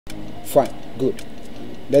Fine, good.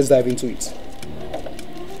 Let's dive into it.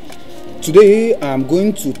 Today I'm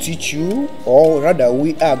going to teach you, or rather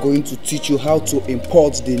we are going to teach you how to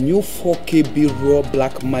import the new 4K BRAW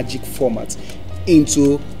Black Magic format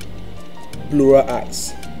into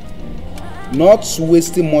PLURALEYES. Not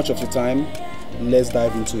wasting much of your time, let's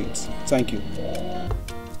dive into it. Thank you.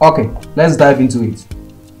 Okay, let's dive into it.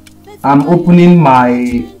 I'm opening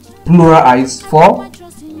my PLURALEYES 4.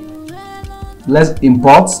 Let's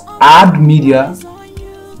import, add media,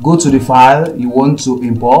 go to the file you want to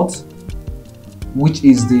import, which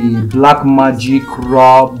is the Blackmagic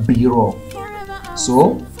Raw BRAW.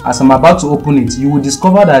 So as I'm about to open it, you will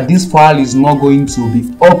discover that this file is not going to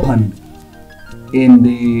be opened in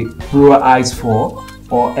the PLURALEYES 4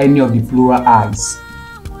 or any of the PLURALEYES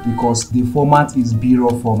because the format is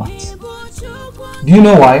BRAW format. Do you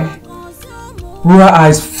know why?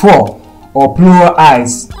 PLURALEYES 4 or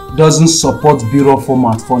PLURALEYES doesn't support BRAW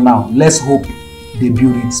format for now. Let's hope they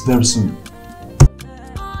build it very soon.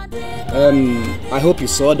 I hope you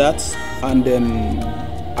saw that, and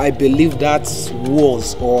I believe that is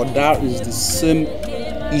the same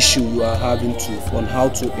issue you are having on how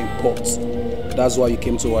to import. That's why you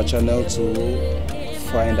came to our channel to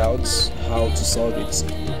find out how to solve it.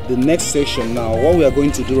 The next section now, what we are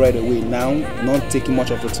going to do right away now, not taking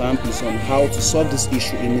much of the time, is on how to solve this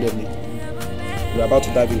issue immediately. We're about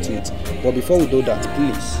to dive into it, but before we do that,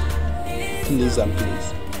 please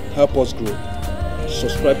help us grow.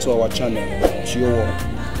 Subscribe to our channel, Theo,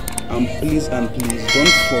 and please don't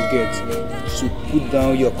forget to put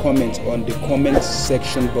down your comment on the comment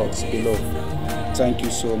section box below. Thank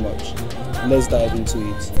you so much. Let's dive into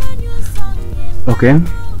it. Okay.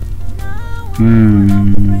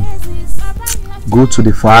 Go to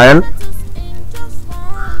the file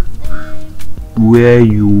where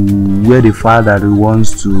the file that you want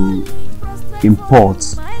to import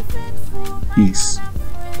is.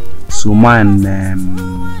 So mine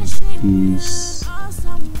is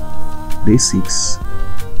basics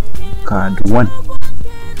card 1.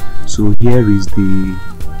 So here is the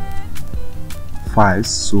files.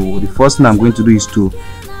 So the first thing I'm going to do is to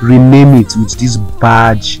rename it with this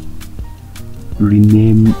badge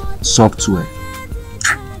rename software.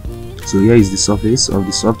 So here is the surface of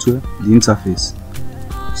the software, the interface.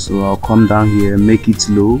 So I'll come down here, make it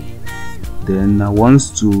low, then I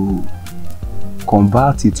want to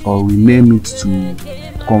convert it or rename it to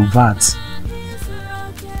convert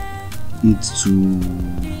it to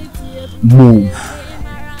move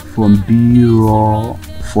from BRAW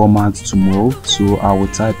format to move. So I will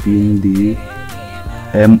type in the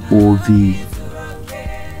MOV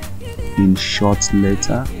in short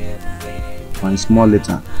letter or in small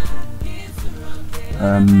letter.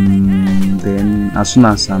 Then as soon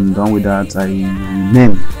as I'm done with that, I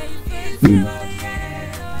rename in.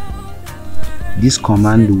 This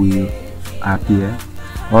command will appear.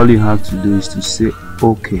 All you have to do is to say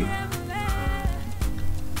OK.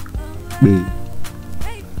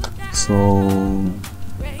 So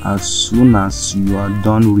as soon as you are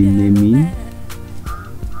done renaming,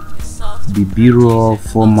 the BRAW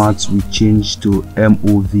format will change to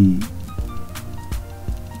MOV.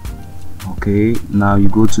 Okay, now you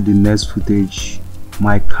go to the next footage,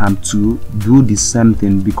 Multicamp 2, do the same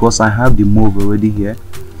thing because I have the move already here.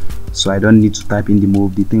 So I don't need to type in the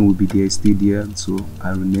move, the thing will be there, stay there. So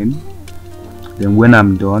I rename. Then when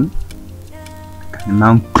I'm done, I can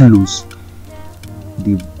now close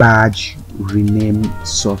the badge rename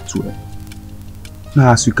software.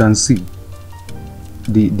 Now as you can see,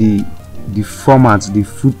 the format, the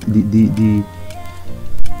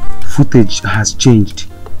footage has changed.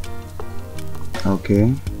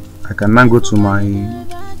 Okay, I can now go to my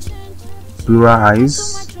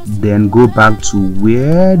PLURALEYES, then go back to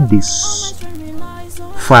where these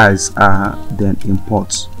files are, then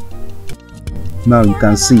import. Now you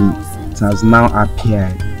can see it has now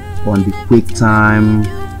appeared on the QuickTime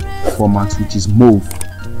format, which is move.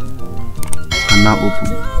 And now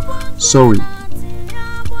open. Sorry,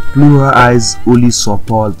 PLURALEYES only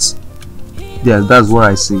supports. Yeah, that's what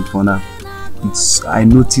I say for now. I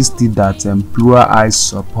noticed it that PLURALEYES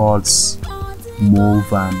supports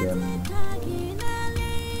move and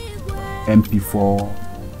MP4,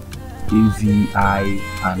 AVI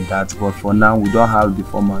and that, but for now we don't have the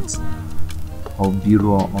format of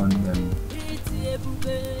BRAW on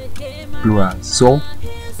PLURAL. So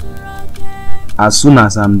as soon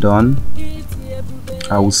as I'm done,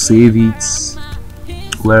 I will save it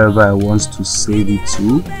wherever I want to save it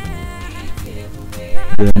to,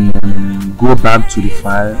 then go back to the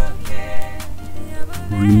file,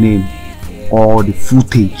 rename all the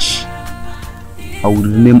footage I will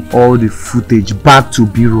rename all the footage back to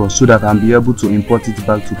BRAW so that I'll be able to import it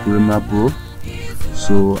back to Premiere Pro.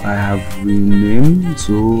 So I have renamed,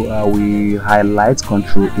 so I will highlight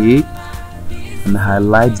Ctrl A and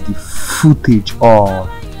highlight the footage all.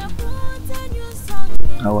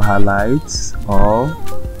 I will highlight all,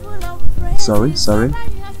 sorry,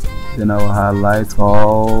 then I will highlight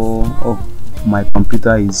all. Oh, my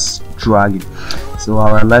computer is dragging, so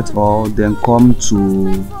I'll highlight all, then come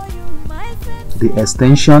to the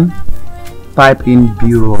extension, type in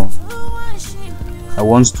BRAW. I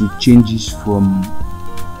want to change it from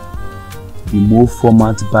the MOV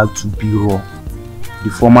format back to BRAW, the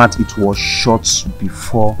format it was shot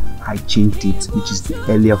before I changed it, which is the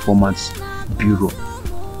earlier format BRAW.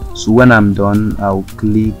 So when I'm done, I'll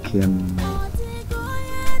click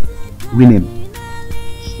rename.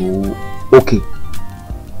 So okay,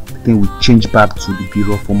 then we change back to the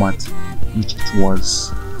BRAW format which it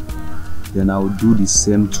was. Then I'll do the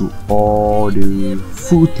same to all the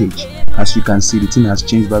footage. As you can see, the thing has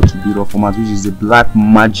changed back to BRAW format, which is the Black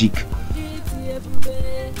Magic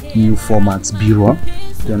new format BRAW.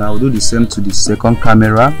 Then I'll do the same to the second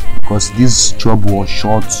camera, because this job was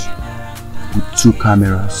shot with 2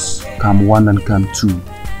 cameras, cam 1 and cam 2.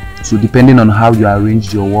 So depending on how you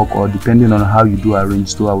arrange your work, or depending on how you do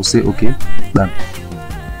arrange, so I will say okay, done.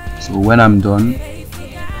 So when I'm done,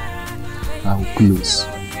 I will close.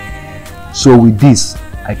 So with this,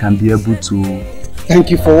 I can be able to.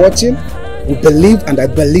 Thank you for watching. We believe, and I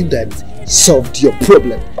believe that solved your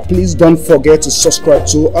problem. Please don't forget to subscribe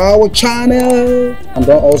to our channel, and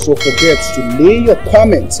don't also forget to lay your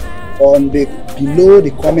comments on the below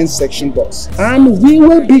the comment section box, and we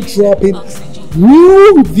will be dropping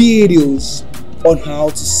new videos on how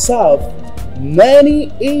to solve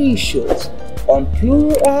many issues on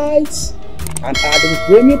PLURALEYES and Adobe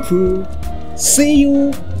Premiere Pro. See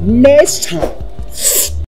you next time.